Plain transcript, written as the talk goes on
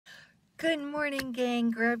Good morning,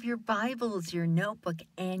 gang. Grab your Bibles, your notebook,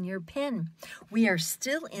 and your pen. We are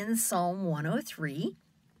still in Psalm 103,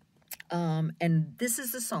 and this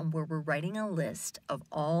is the psalm where we're writing a list of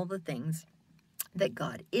all the things that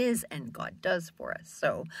God is and God does for us.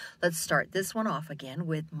 So let's start this one off again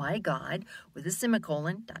with my God, with a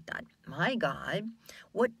semicolon, ... My God.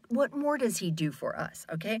 What more does he do for us?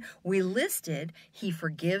 Okay, we listed he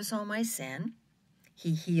forgives all my sin,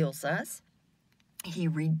 he heals us, he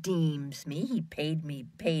redeems me, he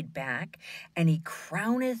paid back, and he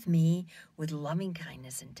crowneth me with loving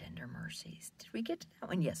kindness and tender mercies. Did we get to that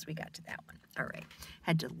one? Yes, we got to that one. All right.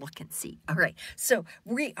 Had to look and see. All right. So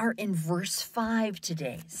we are in verse 5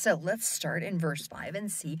 today. So let's start in verse 5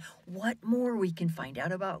 and see what more we can find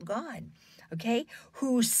out about God. Okay?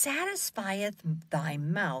 Who satisfieth thy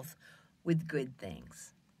mouth with good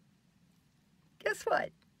things. Guess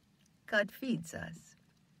what? God feeds us.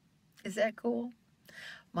 Is that cool?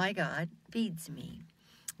 My God feeds me.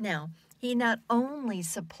 Now, he not only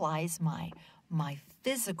supplies my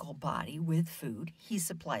physical body with food, he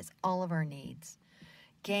supplies all of our needs.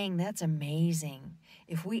 Gang, that's amazing.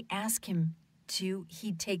 If we ask him to,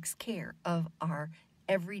 he takes care of our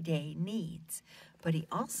everyday needs. But he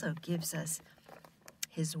also gives us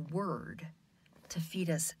his word to feed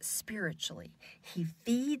us spiritually. He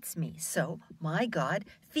feeds me. So my God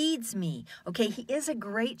feeds me. Okay, he is a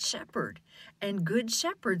great shepherd. And good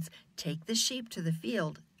shepherds take the sheep to the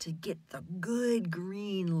field to get the good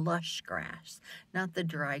green lush grass, not the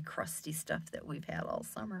dry crusty stuff that we've had all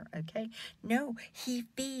summer, okay? No, he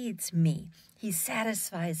feeds me. He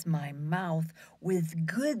satisfies my mouth with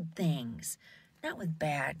good things, not with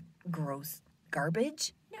bad, gross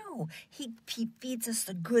garbage. No, he feeds us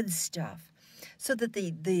the good stuff. So that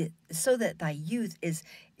thy youth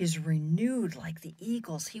is renewed like the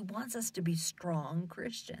eagles. He wants us to be strong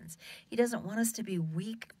Christians. He doesn't want us to be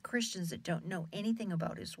weak Christians that don't know anything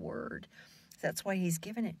about his word. That's why he's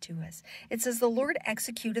given it to us. It says, the Lord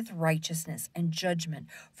executeth righteousness and judgment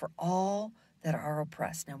for all that are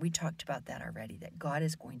oppressed. Now, we talked about that already, that God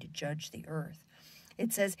is going to judge the earth.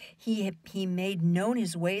 It says, he made known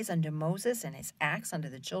his ways unto Moses and his acts unto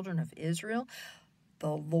the children of Israel.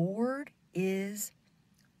 The Lord is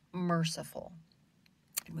merciful.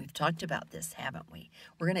 And we've talked about this, haven't we?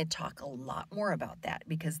 We're going to talk a lot more about that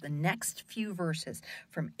because the next few verses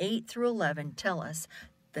from 8 through 11 tell us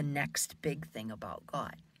the next big thing about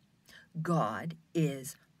God. God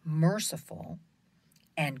is merciful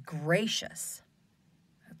and gracious.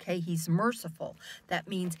 Okay, he's merciful. That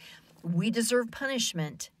means we deserve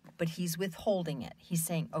punishment, but he's withholding it. He's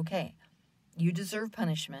saying, okay, you deserve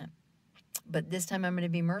punishment, but this time I'm going to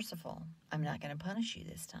be merciful. I'm not going to punish you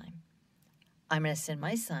this time. I'm going to send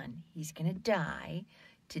my son. He's going to die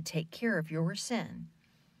to take care of your sin.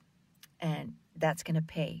 And that's going to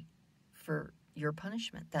pay for your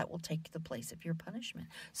punishment. That will take the place of your punishment.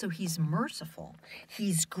 So he's merciful.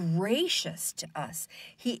 He's gracious to us.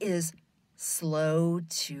 He is slow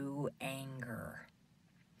to anger.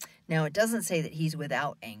 Now, it doesn't say that he's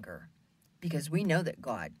without anger, because we know that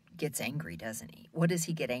God gets angry, doesn't he? What does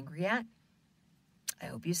he get angry at? I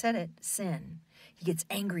hope you said it, sin. He gets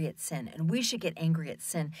angry at sin, and we should get angry at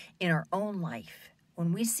sin in our own life.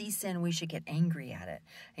 When we see sin, we should get angry at it.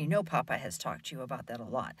 I know Papa has talked to you about that a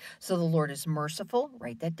lot. So the Lord is merciful.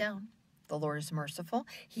 Write that down. The Lord is merciful.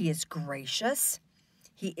 He is gracious.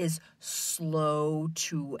 He is slow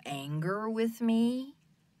to anger with me.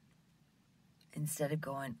 Instead of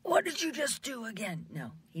going, what did you just do again?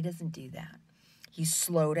 No, he doesn't do that. He's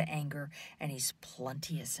slow to anger, and he's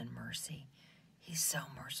plenteous in mercy. He's so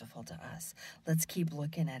merciful to us. Let's keep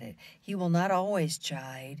looking at it. He will not always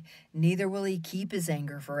chide, neither will he keep his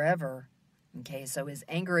anger forever. Okay, so his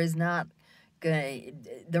anger is not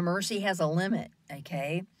good. The mercy has a limit,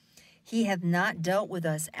 okay? He hath not dealt with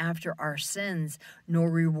us after our sins, nor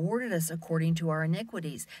rewarded us according to our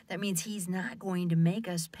iniquities. That means he's not going to make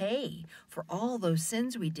us pay for all those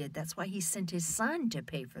sins we did. That's why he sent his son to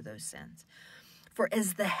pay for those sins. For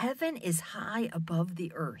as the heaven is high above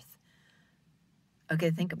the earth. Okay,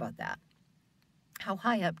 think about that. How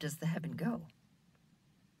high up does the heaven go?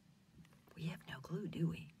 We have no clue, do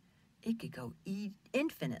we? It could go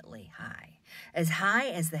infinitely high. As high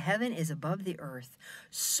as the heaven is above the earth,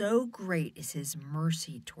 so great is his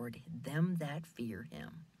mercy toward them that fear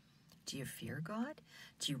him. Do you fear God?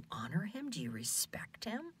 Do you honor him? Do you respect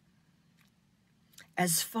him?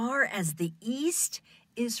 As far as the east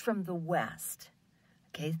is from the west.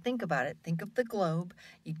 Okay, think about it. Think of the globe.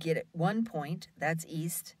 You get at one point, that's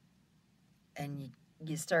east, and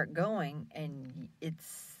you start going, and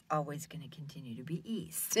it's always going to continue to be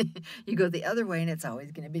east. You go the other way and it's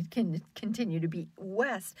always going to continue to be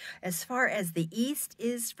west. As far as the east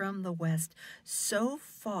is from the west, so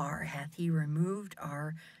far hath he removed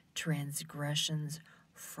our transgressions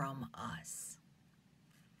from us.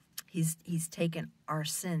 He's taken our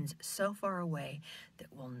sins so far away that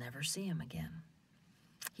we'll never see him again.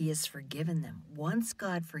 He has forgiven them. Once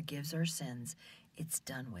God forgives our sins, it's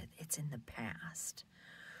done with. It's in the past.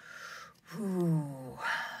 Ooh,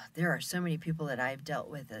 there are so many people that I've dealt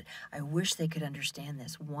with that I wish they could understand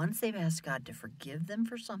this. Once they've asked God to forgive them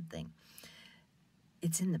for something,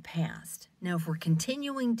 it's in the past. Now, if we're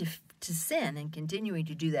continuing to sin and continuing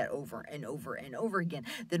to do that over and over and over again,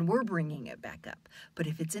 then we're bringing it back up. But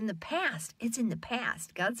if it's in the past, it's in the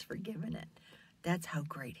past. God's forgiven it. That's how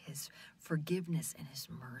great his forgiveness and his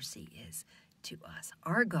mercy is to us.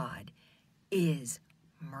 Our God is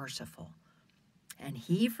merciful. And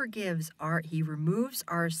he removes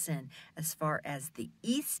our sin as far as the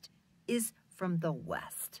east is from the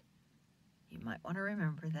west. You might want to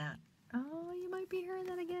remember that. Oh, you might be hearing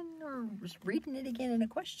that again or just reading it again in a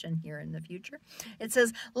question here in the future. It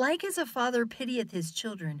says, like as a father pitieth his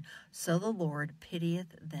children, so the Lord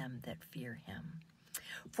pitieth them that fear him.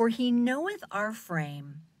 For he knoweth our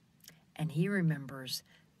frame, and he remembers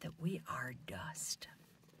that we are dust.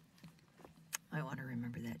 I want to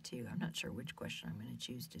remember that too. I'm not sure which question I'm going to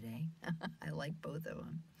choose today. I like both of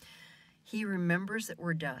them. He remembers that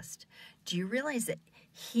we're dust. Do you realize that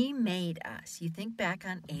he made us? You think back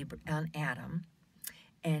on Adam,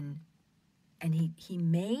 and he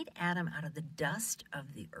made Adam out of the dust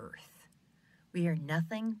of the earth. We are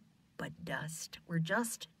nothing but dust. We're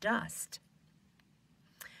just dust.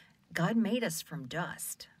 God made us from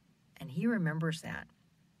dust, and he remembers that.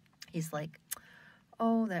 He's like,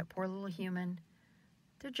 oh, that poor little human.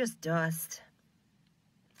 They're just dust.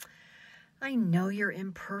 I know you're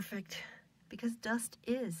imperfect, because dust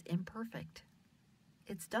is imperfect.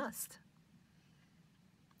 It's dust.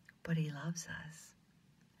 But he loves us,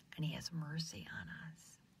 and he has mercy on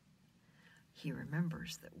us. He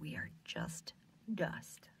remembers that we are just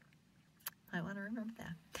dust. I want to remember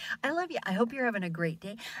that. I love you. I hope you're having a great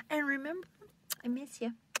day. And remember, I miss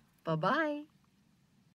you. Bye-bye.